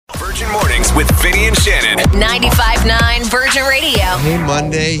Virgin Mornings with Vinny and Shannon. 95.9 Virgin Radio. Hey,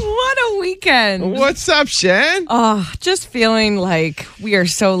 Monday. What a weekend. What's up, Shan? Oh, just feeling like we are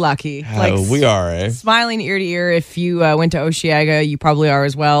so lucky. We are, eh? Smiling ear to ear. If you went to Osheaga, you probably are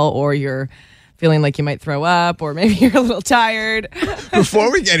as well, or you're feeling like you might throw up, or maybe you're a little tired.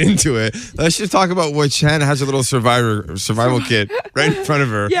 Before we get into it, let's just talk about what Shan has a little survival kit right in front of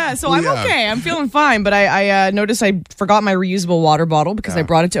her. Yeah, so I'm okay. I'm feeling fine, but I noticed I forgot my reusable water bottle because I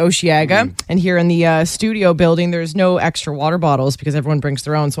brought it to Osheaga. And here in the studio building, there's no extra water bottles because everyone brings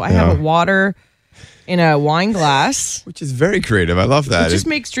their own. So I have a water in a wine glass. Which is very creative. I love that. It just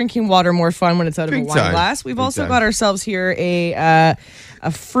makes drinking water more fun when it's out of a Big wine time. glass. We've Big also time. got ourselves here a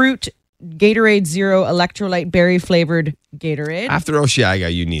fruit Gatorade Zero electrolyte berry flavored Gatorade. After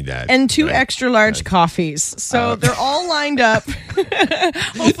Osheaga, you need that. And two extra large coffees. So they're all lined up.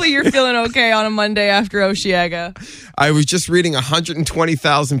 Hopefully you're feeling okay on a Monday after Osheaga. I was just reading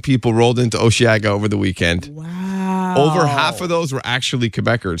 120,000 people rolled into Osheaga over the weekend. Wow. Over half of those were actually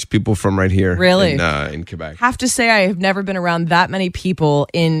Quebecers, people from right here Really? in Quebec. Have to say I have never been around that many people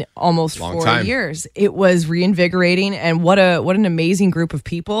in almost Long 4 time. years. It was reinvigorating, and what an amazing group of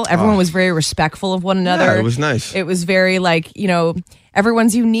people. Everyone was very respectful of one another. Yeah, it was nice. It was very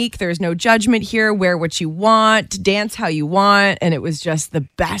everyone's unique. There's no judgment here. Wear what you want, dance how you want, and it was just the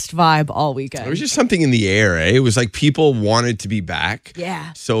best vibe all weekend. There was just something in the air, eh? It was like people wanted to be back.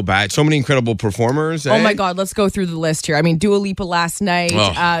 Yeah. So bad. So many incredible performers, eh? Oh my God, let's go through the list here. I mean, Dua Lipa last night.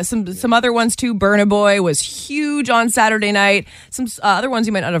 Oh. Some other ones too. Burna Boy was huge on Saturday night. Some other ones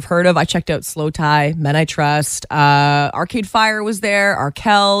you might not have heard of. I checked out Slow Tie, Men I Trust. Arcade Fire was there.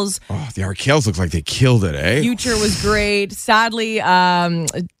 Arkells. Oh, the Arkells look like they killed it, eh? Future was great. Sadly,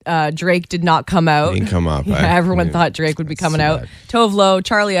 Drake did not come out. Didn't come up. Yeah, everyone thought Drake would be coming out. sad. Tove Lo,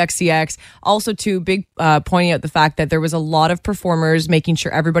 Charlie XCX. Also, too, big pointing out the fact that there was a lot of performers making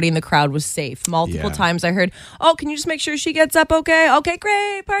sure everybody in the crowd was safe. Multiple Yeah. times I heard, "Oh, can you just make sure she gets up okay? Okay,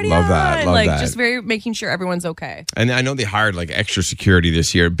 great, party Love on!" that, love that. Just very making sure everyone's okay. And I know they hired like extra security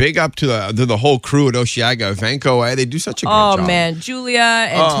this year. Big up to the whole crew at Osheaga. Vanco, eh? They do such a great Oh job. man, Julia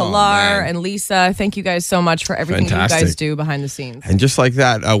and Oh, Talar man. and Lisa, thank you guys so much for everything you guys Fantastic. do behind the scenes. And just like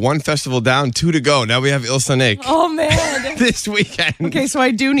that, one festival down, 2 to go. Now we have Ilsanik Oh man. this weekend. Okay, so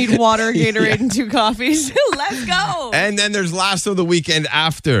I do need water, Gatorade, and 2 coffees. Let's go. And then there's last of the weekend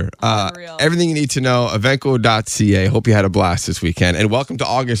after. Unreal. Everything you need to know, Evenco.ca. Hope you had a blast this weekend. And welcome to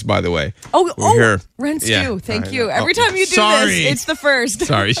August, by the way. Oh, here. Rent Yeah, stew. Thank I you. know. Every Oh, time you do sorry. this, it's the first.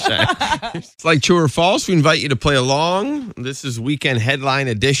 Sorry, Shay. It's like true or false. We invite you to play along. This is weekend headline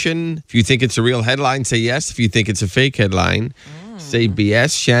edition. If you think it's a real headline, say yes. If you think it's a fake headline, say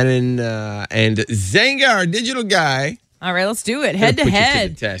BS. Shannon and Zanga, our digital guy. All right, let's do it. Head to Put you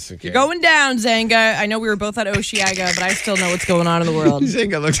head. the test, okay? You're going down, Zanga. I know we were both at Osheaga, but I still know what's going on in the world.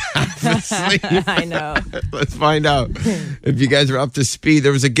 Zanga looks half asleep. I know. Let's find out if you guys are up to speed.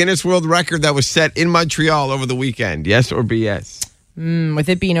 There was a Guinness World Record that was set in Montreal over the weekend. Yes or BS? With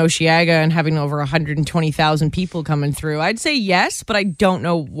it being Osheaga and having over 120,000 people coming through, I'd say yes, but I don't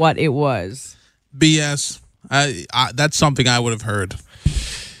know what it was. BS. That's something I would have heard.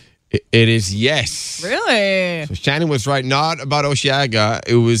 It is yes. Really? So Shannon was right. Not about Osheaga.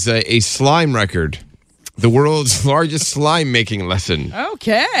 It was a slime record. The world's largest slime making lesson.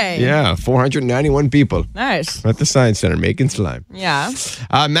 Okay. Yeah, 491 people Nice. at the Science Center making slime. Yeah.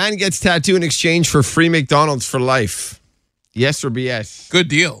 Man gets tattoo in exchange for free McDonald's for life. Yes or BS? Good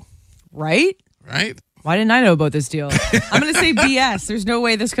deal, Right? right? Why didn't I know about this deal? I'm going to say BS. There's no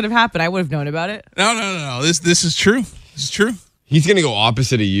way this could have happened. I would have known about it. No. This is true. This is true. He's going to go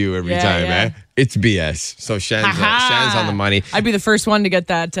opposite of you every Yeah, time, yeah. man. It's BS. So Shan's on the money. I'd be the first one to get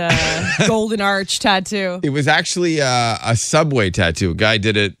that golden arch tattoo. It was actually a Subway tattoo. A guy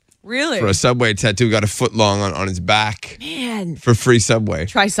did it Really? for a Subway tattoo. Got a foot long on his back Man. for free Subway.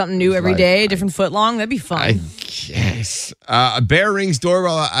 Try something new every day, different foot long. That'd be fun. I guess. A bear rings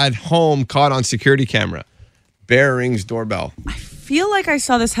doorbell at home caught on security camera. Bear rings doorbell. feel like I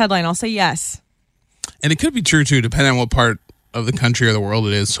saw this headline. I'll say yes. And it could be true, too, depending on what part of the country or the world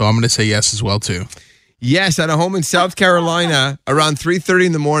it is. So I'm going to say yes as well, too. Yes, at a home in South Carolina, around 3:30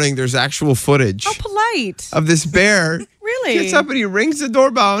 in the morning, there's actual footage How polite. of this bear. Really? Gets up and he rings the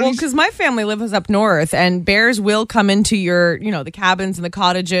doorbell. And Well, he's- because my family lives up north, and bears will come into your, the cabins and the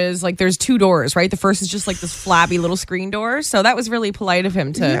cottages. Like, there's two doors, right? The first is just like this flabby little screen door. So that was really polite of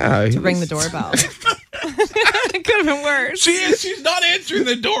him to ring the doorbell. It could have been worse. She's not answering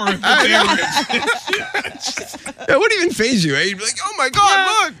the door. It wouldn't even phase you, eh? You'd be like, oh my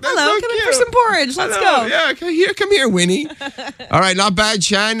God, look. That's Hello, so come in cute. for some porridge. Let's Hello. go. Yeah, come here, Winnie. All right, not bad.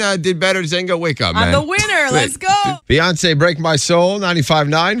 Shan did better. Zengo, wake up, man. I'm the winner. Let's go. Beyonce, Break My Soul,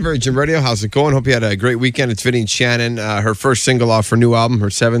 95.9 Virgin Radio. How's it going? Hope you had a great weekend. It's Vinny and Shannon, her first single off her new album, her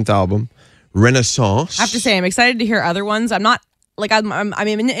 7th album, Renaissance. I have to say, I'm excited to hear other ones. I'm not like I'm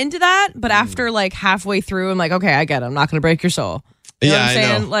into that, but after like halfway through, I'm like, okay, I get it. I'm not going to break your soul. You know what I'm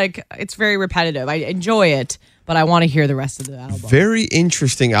saying? I know. Like, it's very repetitive. I enjoy it, but I want to hear the rest of the album. Very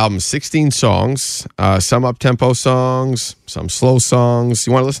interesting album. 16 songs, some up-tempo songs, some slow songs.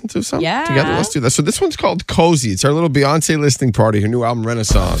 You want to listen to some together? Let's do that. So this one's called Cozy. It's our little Beyonce listening party, her new album,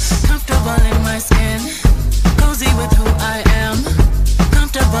 Renaissance. Comfortable in my skin, cozy with who I am.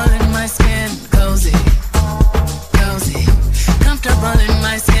 Comfortable in my skin, cozy, cozy. Comfortable in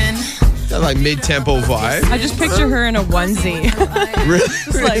my skin. That like mid-tempo vibe. I just picture her in a onesie. Really?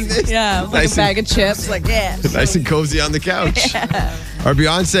 Just like, yeah, like Nice a bag of chips. Like, yeah. Nice and cozy on the couch. Our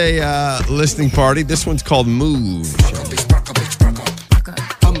Beyonce listening party. This one's called Move.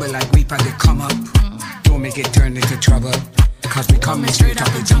 Humble like reaper, they come up. Don't make it turn into trouble. Cause we coming straight out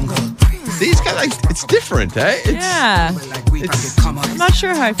the jungle. These guys, like, it's different, eh? It's, Yeah. Humble like reaper, they come up. I'm not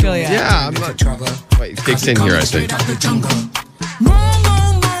sure how I feel yet. Yeah, I'm not. Trouble. Wait, it kicks in here, I think. Out the jungle.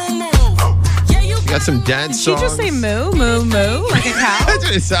 You got some dance Did you songs. just say moo, moo, moo, like a cow? That's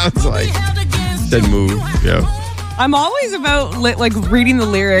what it sounds like. Said move. Yeah. I'm always about like reading the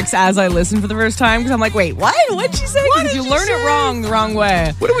lyrics as I listen for the first time because I'm like, wait, what? What'd she say? 'Cause if you learn it wrong, the wrong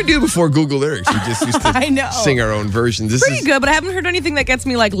way. What did we do before Google Lyrics? We just used to I know. sing our own versions. This Pretty is good, but I haven't heard anything that gets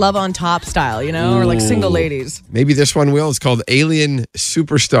me like Love on Top style, you know, or like Single Ladies. maybe this one will. It's called Alien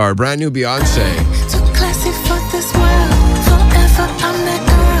Superstar, brand new Beyonce. Too classy for this world. Forever I'm that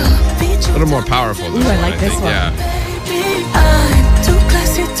girl. A little more powerful. This Ooh, I one, like this think. one. Yeah. Baby, I'm too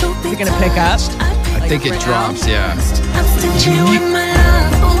classy to be. Is it gonna pick up? I think it right drops. Yeah. I'm stingy with my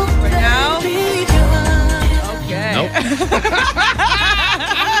love. Ooh, Right now? baby, girl. Okay. Nope.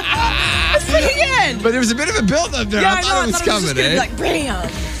 Let's sing again. But there was a bit of a build up there. Yeah, I thought it was just coming, gonna be eh? like, bam.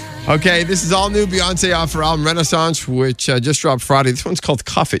 Okay, this is all new Beyonce off her album Renaissance, which just dropped Friday. This one's called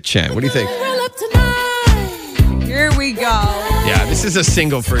Cuff It, Chan. What do you think? Roll up tonight. Here we go. Yeah, this is a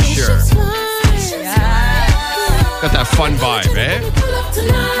single for sure. Got that fun vibe, eh?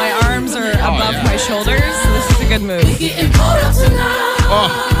 My arms are above yeah. my shoulders, so this is a good move. Oh,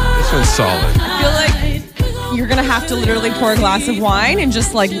 this one's solid. I feel like you're gonna have to literally pour a glass of wine and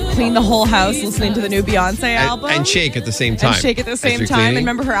just like clean the whole house listening to the new Beyonce album. And shake at the same time. And shake at the as same you're time. And cleaning.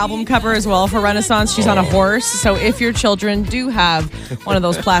 remember her album cover as well for Renaissance. She's on a horse. So if your children do have one of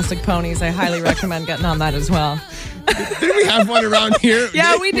those plastic ponies, I highly recommend getting on that as well. Did we have one around here?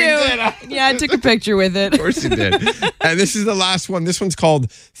 Yeah, we do. did. Yeah, I took a picture with it. Of course you did. And this is the last one. This one's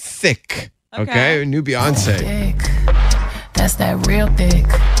called Thick. Okay, new Beyonce. Thick. That's that real thick.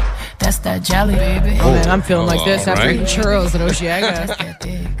 That's that jelly, baby. Oh, man, I'm feeling like this after right. eating churros at Oshiaga. That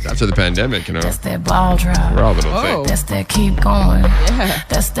thick. After the pandemic, you know, That's that ball drop. we're all a little Oh. thick. That's that keep going. Yeah.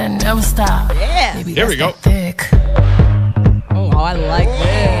 That's that never stop. Yeah. Baby, Here we that's go. that Thick. Oh, I like Oh,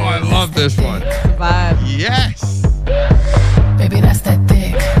 this I love this one. vibe. Yes. Baby, that's that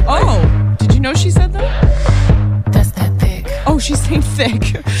thick. Oh, did you know she said that? That's that thick. Oh, she's saying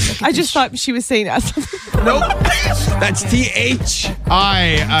thick. I just thought she was saying us. Nope. That's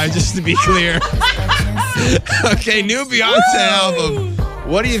THI, just to be clear. Okay, new Beyonce album.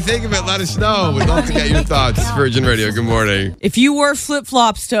 What do you think of it? Let us know. We'd love to get your thoughts. Virgin Radio, good morning. If you wore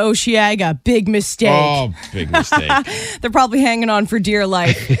flip-flops to Oshiaga, big mistake. Oh, big mistake. They're probably hanging on for dear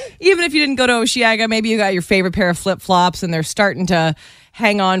life. Even if you didn't go to Oshiaga, maybe you got your favorite pair of flip-flops and they're starting to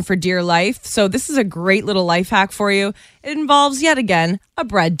hang on for dear life. So this is a great little life hack for you. It involves, yet again, a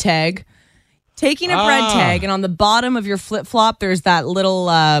bread tag. Taking a bread tag, and on the bottom of your flip-flop, there's that little,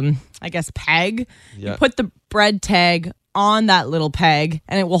 peg. Yeah. You put the bread tag on that little peg,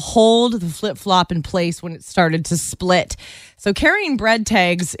 and it will hold the flip-flop in place when it started to split. So carrying bread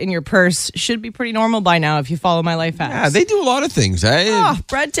tags in your purse should be pretty normal by now if you follow my life hacks. Yeah, they do a lot of things, eh? Oh,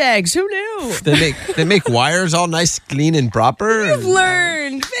 bread tags. Who knew? They make wires all nice, clean, and proper. You've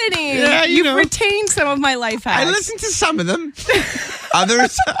learned, Vinny. Yeah, you You've know. retained some of my life hacks. I listened to some of them.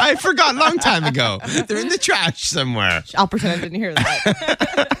 Others I forgot a long time ago. They're in the trash somewhere. I'll pretend I didn't hear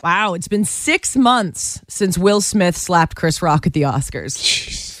that. Wow, it's been 6 months since Will Smith slapped Chris Rock at the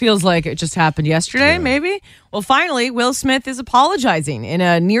Oscars. Feels like it just happened yesterday, maybe. Well, finally, Will Smith is apologizing in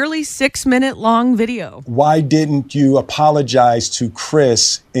a nearly 6-minute long video. Why didn't you apologize to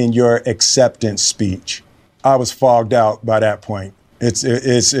Chris in your acceptance speech? I was fogged out by that point.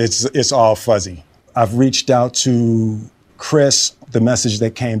 It's all fuzzy. I've reached out to Chris, the message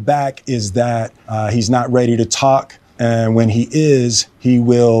that came back is that he's not ready to talk. And when he is, he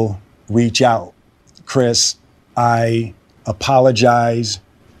will reach out. Chris, I apologize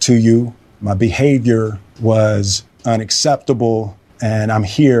to you. My behavior was unacceptable, and I'm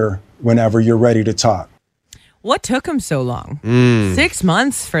here whenever you're ready to talk. What took him so long? 6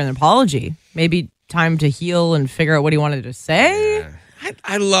 months for an apology. Maybe time to heal and figure out what he wanted to say?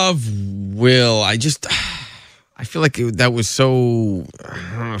 I love Will. I feel like that was so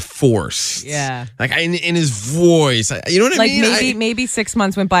forced. Yeah. Like in his voice. You know what I mean? Maybe 6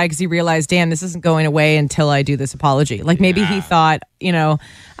 months went by because he realized, damn, this isn't going away until I do this apology. Like maybe he thought,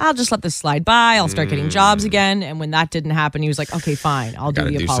 I'll just let this slide by. I'll start getting jobs again. And when that didn't happen, he was like, okay, fine. I'll do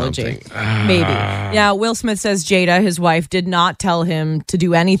the apology. Maybe. Yeah, Will Smith says Jada, his wife, did not tell him to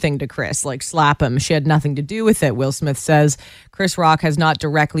do anything to Chris, like slap him. She had nothing to do with it. Will Smith says Chris Rock has not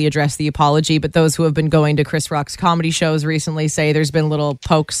directly addressed the apology, but those who have been going to Chris Rock's comedy shows recently say there's been little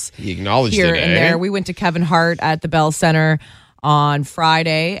pokes he acknowledged here it, and there. We went to Kevin Hart at the Bell Center on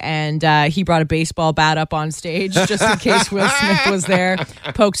Friday, and he brought a baseball bat up on stage just in case Will Smith was there,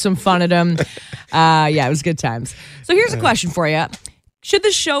 poked some fun at him. It was good times. So here's a question for you. Should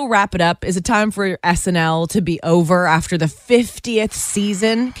the show wrap it up? Is it time for SNL to be over after the 50th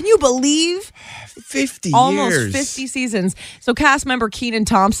season? Can you believe? 50 Almost years. 50 seasons. So cast member Kenan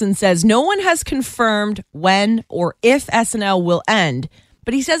Thompson says no one has confirmed when or if SNL will end,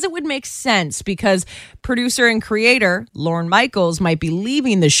 but he says it would make sense because producer and creator Lorne Michaels might be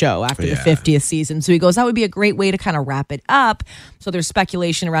leaving the show after the 50th season. So he goes, that would be a great way to kind of wrap it up. So there's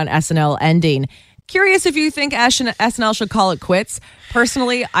speculation around SNL ending. Curious if you think SNL should call it quits.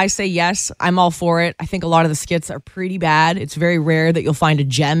 Personally, I say yes. I'm all for it. I think a lot of the skits are pretty bad. It's very rare that you'll find a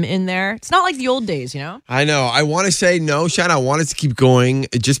gem in there. It's not like the old days, I know. I want to say no, Shannon. I want it to keep going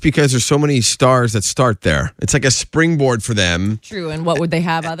just because there's so many stars that start there. It's like a springboard for them. True. And what would they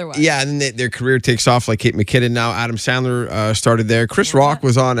have otherwise? Yeah, and then their career takes off like Kate McKinnon now. Adam Sandler started there. Chris Rock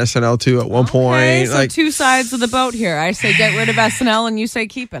was on SNL too at one point. So two sides of the boat here. I say get rid of SNL and you say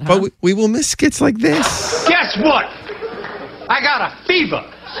keep it, huh? But we will miss skits like this. Guess what? I got a fever.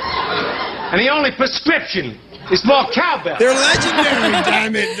 And the only prescription is more cowbell. They're legendary,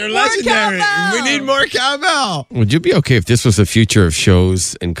 damn it. They're legendary. Cowbell. We need more cowbell. Would you be okay if this was the future of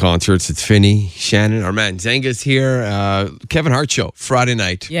shows and concerts? It's Finney, Shannon, our man Zenga's here. Kevin Hart Show, Friday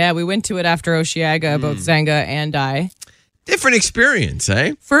night. Yeah, we went to it after Osheaga, both Zenga and I. Different experience,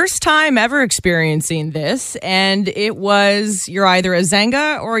 eh? First time ever experiencing this, and it was you're either a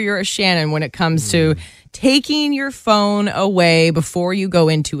Zenga or you're a Shannon when it comes to taking your phone away before you go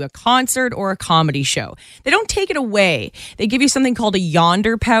into a concert or a comedy show. They don't take it away. They give you something called a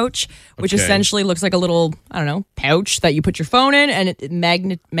Yonder pouch, which essentially looks like a little, pouch that you put your phone in, and it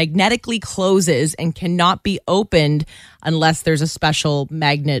magnetically closes and cannot be opened unless there's a special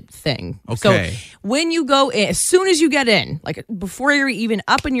magnet thing. Okay. So when you go in, as soon as you get in, like before you're even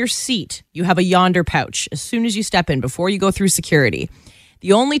up in your seat, you have a Yonder pouch. As soon as you step in, before you go through security.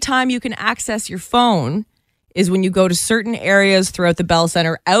 The only time you can access your phone is when you go to certain areas throughout the Bell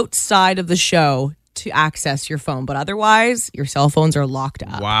Center outside of the show to access your phone. But otherwise, your cell phones are locked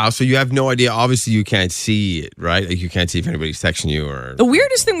up. Wow. So you have no idea. Obviously, you can't see it, right? Like you can't see if anybody's texting you or... The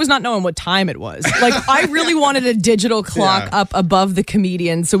weirdest thing was not knowing what time it was. Like, I really wanted a digital clock up above the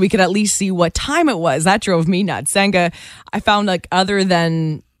comedian so we could at least see what time it was. That drove me nuts. Senga, I found like other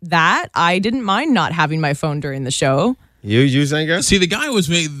than that, I didn't mind not having my phone during the show. You Zenga? See, the guy was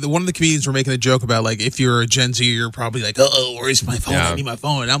one of the comedians were making a joke about like if you're a Gen Z, you're probably like, where's my phone? I need my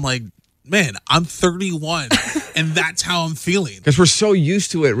phone. And I'm like, man, I'm 31, and that's how I'm feeling. Because we're so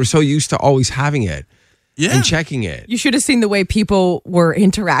used to it. We're so used to always having it. Yeah. And checking it. You should have seen the way people were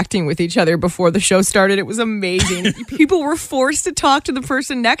interacting with each other before the show started. It was amazing. People were forced to talk to the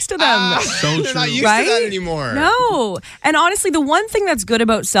person next to them. They're not used to that anymore. No. And honestly, the one thing that's good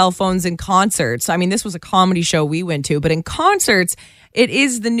about cell phones in concerts, I mean, this was a comedy show we went to, but in concerts, it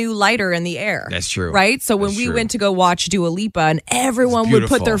is the new lighter in the air. That's true. Right? So when we went to go watch Dua Lipa and everyone would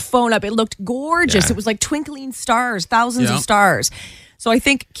put their phone up, it looked gorgeous. Yeah. It was like twinkling stars, thousands of stars. So I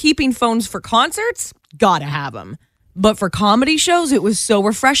think keeping phones for concerts, gotta have them. But for comedy shows, it was so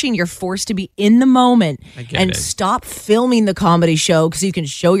refreshing. You're forced to be in the moment and stop filming the comedy show because you can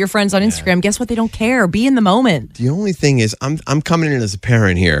show your friends on Instagram. Guess what? They don't care. Be in the moment. The only thing is, I'm coming in as a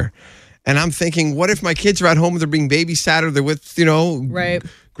parent here, and I'm thinking, what if my kids are at home, they're being babysat, or they're with, right,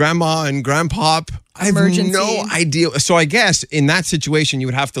 grandma and grandpop? I have emergency. no idea. So I guess in that situation, you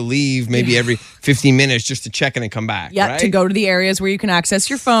would have to leave maybe every 15 minutes just to check in and come back. Yep, right? to go to the areas where you can access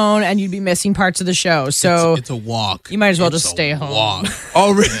your phone, and you'd be missing parts of the show. So It's a walk. you might as well It's just a stay home. Walk.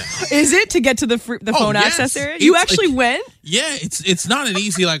 Oh, really? Is it to get to the phone yes. access area? You It's actually like- went? Yeah, it's not an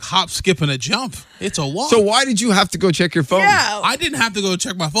easy like hop, skip, and a jump. It's a walk. So why did you have to go check your phone? I didn't have to go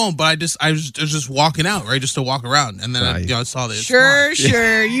check my phone, but I was just walking out, right, just to walk around, and then I saw this. Sure.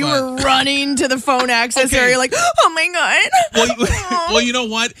 You But- were running to the phone access area like, oh my God. Well, you know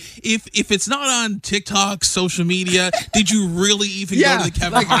what? If it's not on TikTok, social media, did you really even go to the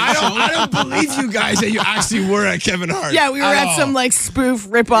Kevin Hart show? I don't believe you guys that you actually were at Kevin Hart. Yeah, we were at some like spoof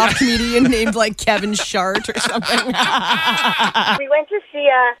rip-off comedian named like Kevin Shart or something. We went to see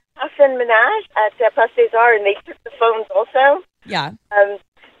Hassan Minaj at Place des Arts, and they took the phones also. Yeah.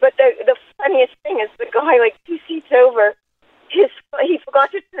 But the funniest thing is the guy, like 2 seats over, he forgot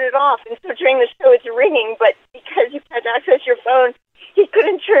to turn it off, and so during the show it's ringing, but because you can't access your phone, he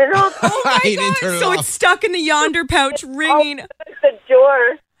couldn't turn it off. Oh my He didn't God. turn it So off. it's stuck in the yonder pouch ringing. The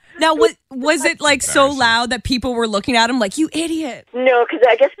door. Now, was it like so loud that people were looking at him like, you idiot? No, because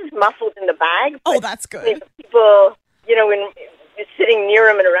I guess it's muffled in the bag. Oh, but that's good. People, when sitting near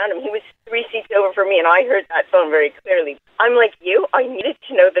him and around him, he was 3 seats over for me, and I heard that phone very clearly. I'm like you. I needed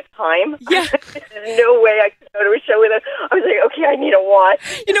to know the time. Yeah. There's no way I could go to a show with him. I was like, okay, I need a watch.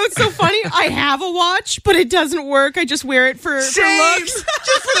 You know, it's so funny. I have a watch, but it doesn't work. I just wear it for looks. Just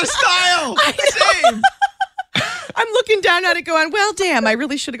for the style. Same. I'm looking down at it going, well, damn, I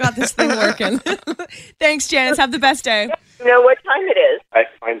really should have got this thing working. Thanks, Janice. Have the best day. You know what time it is? I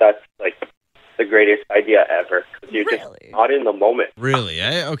find that's like the greatest idea ever. 'Cause you're just not in the moment. Really?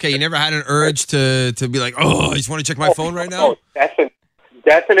 Eh? Okay, you never had an urge to be like, oh, I just want to check my phone right now?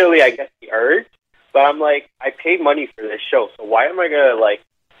 Definitely, I get the urge, but I'm like, I paid money for this show, so why am I gonna like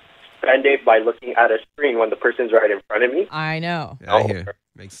spend it by looking at a screen when the person's right in front of me? I know. Yeah, I hear.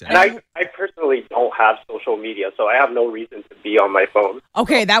 Makes sense. And I personally don't have social media, so I have no reason to be on my phone.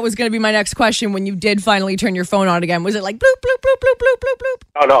 Okay, that was going to be my next question. When you did finally turn your phone on again, was it like bloop, bloop, bloop, bloop, bloop, bloop, bloop?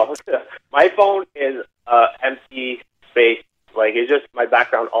 Oh no, my phone is empty space. Like it's just my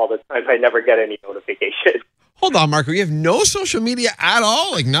background all the time. I never get any notifications. Hold on, Marco. You have no social media at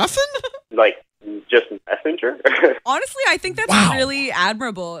all? Like nothing? Like just Messenger. Honestly, I think that's really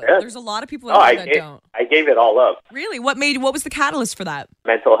admirable. Yeah. There's a lot of people out there that don't. I gave it all up. Really? What was the catalyst for that?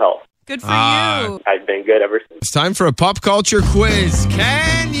 Mental health. Good for you. I've been good ever since. It's time for a pop culture quiz.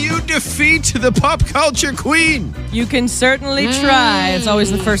 Can you defeat the pop culture queen? You can certainly try. It's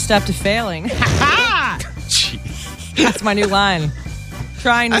always the first step to failing. That's my new line.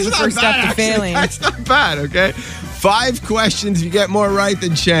 Trying is the first step to failing. That's not bad, okay? 5 questions. If you get more right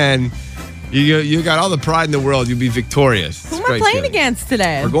than Chan, you got all the pride in the world. You'll be victorious. Who am I playing against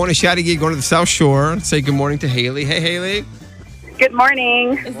today? We're going to Chattagee, going to the South Shore. Say good morning to Haley. Hey, Haley. Good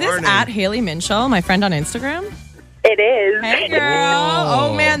morning. Is this at Haley Minshall, my friend on Instagram? It is. Hey, girl.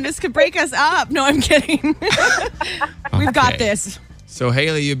 Oh, man, this could break us up. No, I'm kidding. We've got this. So,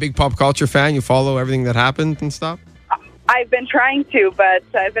 Haley, you a big pop culture fan? You follow everything that happened and stuff? I've been trying to, but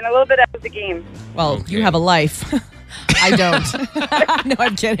I've been a little bit out of the game. Well, you have a life. I don't. No,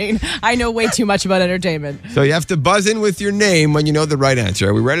 I'm kidding. I know way too much about entertainment. So you have to buzz in with your name when you know the right answer.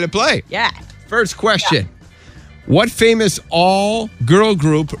 Are we ready to play? Yeah. First question. Yeah. What famous all-girl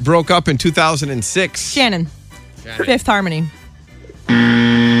group broke up in 2006? Shannon. Fifth Harmony.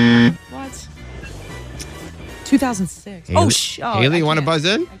 What? 2006. Haley, Oh, Haley, you want to buzz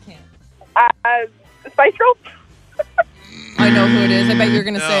in? I can't. Spice Girls? I know who it is. I bet you're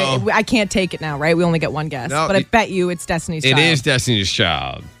going to say, I can't take it now, right? We only get one guess. No, but I bet you it's Destiny's Child. It is Destiny's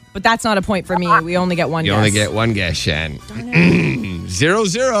Child. But that's not a point for me. We only get one guess. You only get one guess, Shan.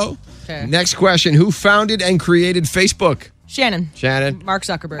 0-0. Okay. Next question. Who founded and created Facebook? Shannon. Mark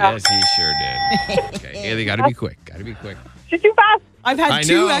Zuckerberg. Yes, he sure did. Okay, Haley, got to be quick. She's too fast. I've had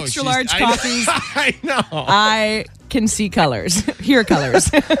 2 extra large coffees. I know. I can see colors. Hear colors.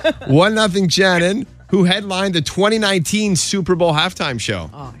 1-0 Shannon. Who headlined the 2019 Super Bowl halftime show?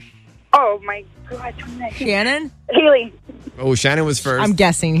 Oh, my God. Shannon? Haley. Oh, Shannon was first. I'm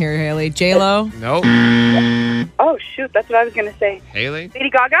guessing here, Haley. J-Lo? Nope. Oh, shoot. That's what I was going to say. Haley? Lady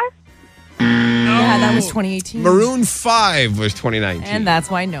Gaga? Yeah, that was 2018. Maroon 5 was 2019. And that's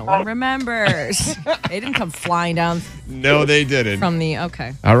why no one remembers. They didn't come flying down No, they didn't. from the...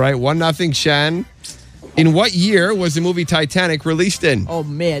 Okay. All right, 1-0 Shan. In what year was the movie Titanic released in? Oh,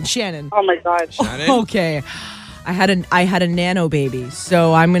 man. Shannon. Oh, my God. Shannon? Okay. I had a nano baby,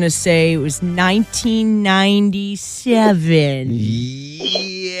 so I'm going to say it was 1997.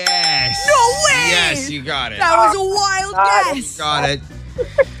 Yes. No way! Yes, you got it. That was a wild guess. Got it.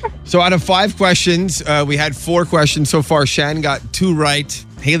 So out of 5 questions, we had 4 questions so far. Shan got 2 right.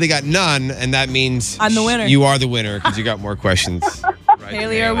 Haley got none, and that means I'm the winner. You are the winner because you got more questions. Right,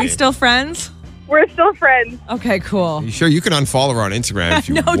 Haley, are we still friends? We're still friends. Okay, cool. You sure you can unfollow her on Instagram if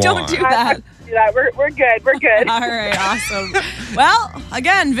you No, want. don't do that. We're good. We're good. All right, awesome. Well,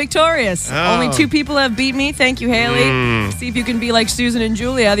 again, victorious. Oh. Only 2 people have beat me. Thank you, Haley. See if you can be like Susan and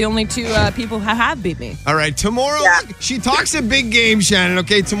Julia, the only 2 people who have beat me. All right, tomorrow, she talks a big game, Shannon,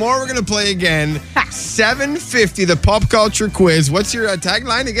 okay? Tomorrow we're going to play again. 7:50, the pop culture quiz. What's your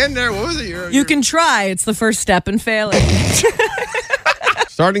tagline again there? What was it? You can try. It's the first step in failing.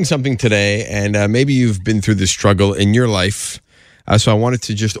 Starting something today, and maybe you've been through this struggle in your life. So I wanted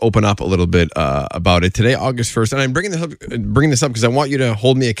to just open up a little bit about it. Today, August 1st, and I'm bringing this up because I want you to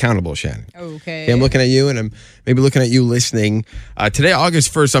hold me accountable, Shannon. Okay. I'm looking at you, and I'm maybe looking at you listening. Today,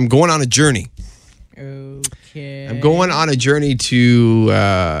 August 1st, I'm going on a journey. Okay. I'm going on a journey to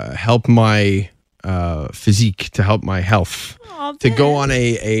help my physique, to help my health, to go on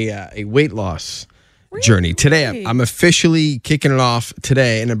a weight loss journey. Today, I'm officially kicking it off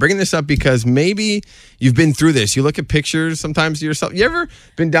today. And I'm bringing this up because maybe you've been through this. You look at pictures sometimes of yourself. You ever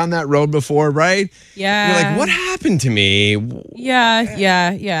been down that road before, right? Yeah. You're like, what happened to me?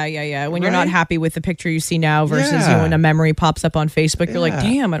 Yeah. When you're not happy with the picture you see now versus when a memory pops up on Facebook, you're like,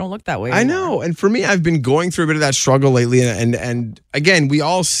 damn, I don't look that way anymore. I know. And for me, I've been going through a bit of that struggle lately. And again, we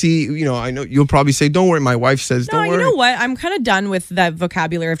all see, I know you'll probably say, don't worry. My wife says, don't worry. You know what? I'm kind of done with that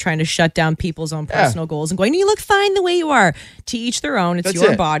vocabulary of trying to shut down people's own personal goals and going, you look fine the way you are. To each their own. It's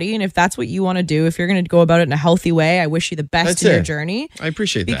your body. And if that's what you want to do, if you're going to go about it in a healthy way, I wish you the best in your journey. I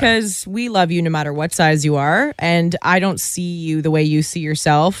appreciate that. Because we love you no matter what size you are. And I don't see you the way you see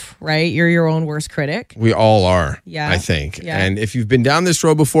yourself, right? You're your own worst critic. We all are, I think. And if you've been down this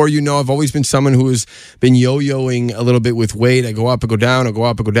road before, I've always been someone who has been yo-yoing a little bit with weight. I go up, I go down, I go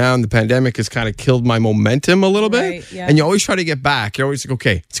up, I go down. The pandemic has kind of killed my momentum a little bit. And you always try to get back. You're always like,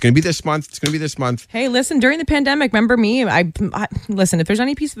 okay, it's going to be this month. It's going to be this month. Hey, listen, during the pandemic, remember me? I listen, if there's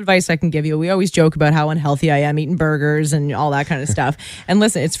any piece of advice I can give you, we always joke about how unhealthy I am eating burgers and all that kind of stuff. And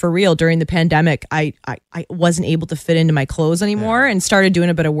listen, it's for real. During the pandemic, I wasn't able to fit into my clothes anymore and started doing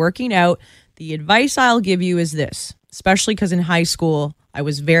a bit of working out. The advice I'll give you is this, especially because in high school, I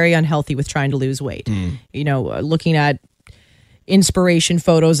was very unhealthy with trying to lose weight. Looking at inspiration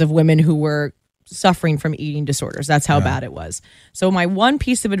photos of women who were suffering from eating disorders. That's how bad it was. So my one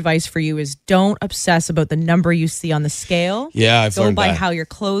piece of advice for you is don't obsess about the number you see on the scale. Yeah, I've learned Go by that. how your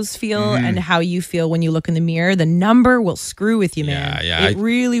clothes feel and how you feel when you look in the mirror. The number will screw with you, man. It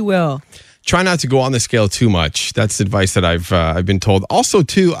really will. Try not to go on the scale too much. That's advice that I've been told. Also,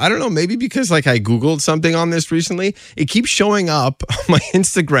 too, I don't know, maybe because I Googled something on this recently, it keeps showing up on my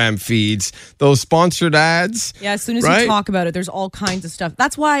Instagram feeds, those sponsored ads. Yeah, as soon as you talk about it, there's all kinds of stuff.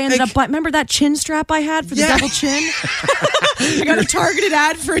 That's why I ended up remember that chin strap I had for the double chin? I got a targeted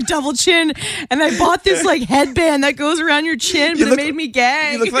ad for a double chin, and I bought this headband that goes around your chin, but it made me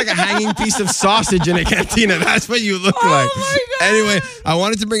gag. You look like a hanging piece of sausage in a cantina. That's what you look like. My God. Anyway, I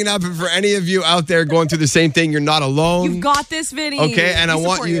wanted to bring it up, and for any of you out there going through the same thing, you're not alone. You've got this, Vinny. Okay, and I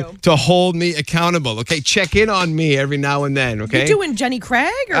want you to hold me accountable. Okay, check in on me every now and then. Okay, You doing Jenny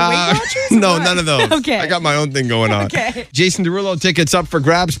Craig or Weight Watchers? No, none of those. Okay, I got my own thing going on. Okay, Jason Derulo tickets up for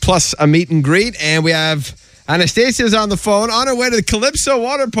grabs plus a meet and greet, and we have Anastasia's on the phone on her way to the Calypso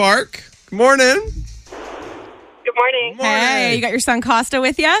Water Park. Good morning. Good morning. Hey, you got your son Costa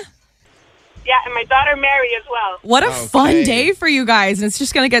with you? Yeah, and my daughter Mary as well. What a fun day for you guys. And it's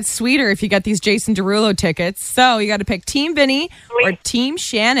just going to get sweeter if you get these Jason Derulo tickets. So you got to pick Team Vinny or Team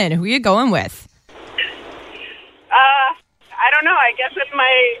Shannon. Who are you going with? I don't know. I guess it's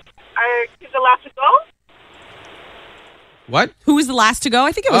is the last to go? What? Who was the last to go?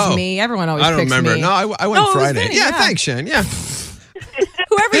 I think it was me. Everyone always picks me. I don't remember. No, I went Friday. Vinny, yeah, thanks, Shan. Yeah.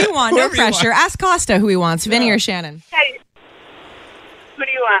 Whoever you want, no pressure. Ask Costa who he wants, Vinny or Shannon. Hey, who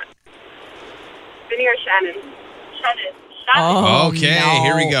do you want? Vinny or Shannon? Shannon. Oh, okay, no.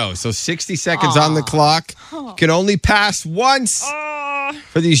 Here we go. So 60 seconds on the clock. Can only pass once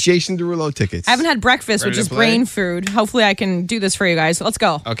for these Jason Derulo tickets. I haven't had breakfast, Ready which to is play? brain food. Hopefully I can do this for you guys. So let's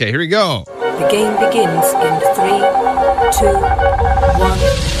go. Okay, here we go. The game begins in 3, 2,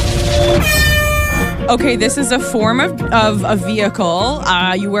 1. Okay, this is a form of a vehicle.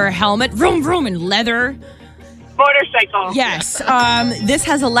 You wear a helmet, vroom, vroom, and leather. Motorcycle. Yes. This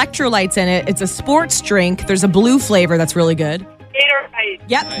has electrolytes in it. It's a sports drink. There's a blue flavor that's really good. Gatorade.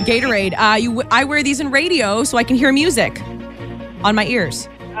 Yep, Gatorade. I wear these in radio so I can hear music on my ears.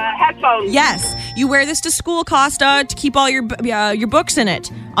 Headphones. Yes. You wear this to school, Costa, to keep all your books in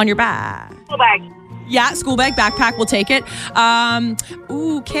it on your bag. School bag. Yeah, school bag, backpack, we'll take it.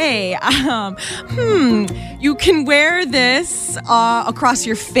 Okay. You can wear this across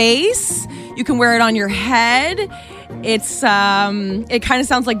your face. You can wear it on your head. It's it kind of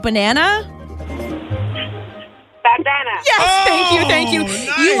sounds like banana. Bandana. Yes, thank you.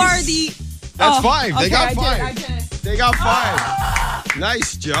 Nice. You are the... That's 5. They got I 5. did it. They got 5.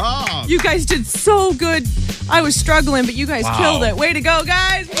 Nice job. You guys did so good. I was struggling, but you guys killed it. Way to go,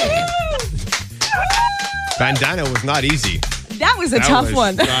 guys. Bandana was not easy. That was a tough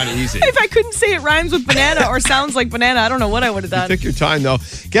one. Not easy. If I couldn't say it rhymes with banana or sounds like banana, I don't know what I would have done. You took your time, though.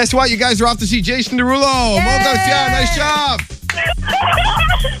 Guess what? You guys are off to see Jason Derulo. Nice job.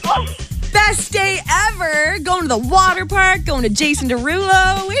 Best day ever. Going to the water park, going to Jason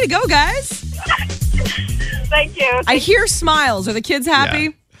Derulo. Way to go, guys. Thank you. I hear smiles. Are the kids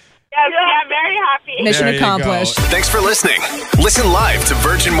happy? Yeah, very happy. Mission accomplished. Thanks for listening. Listen live to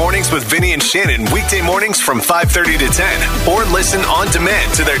Virgin Mornings with Vinny and Shannon weekday mornings from 5:30 to 10, or listen on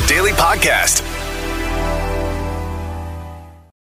demand to their daily podcast.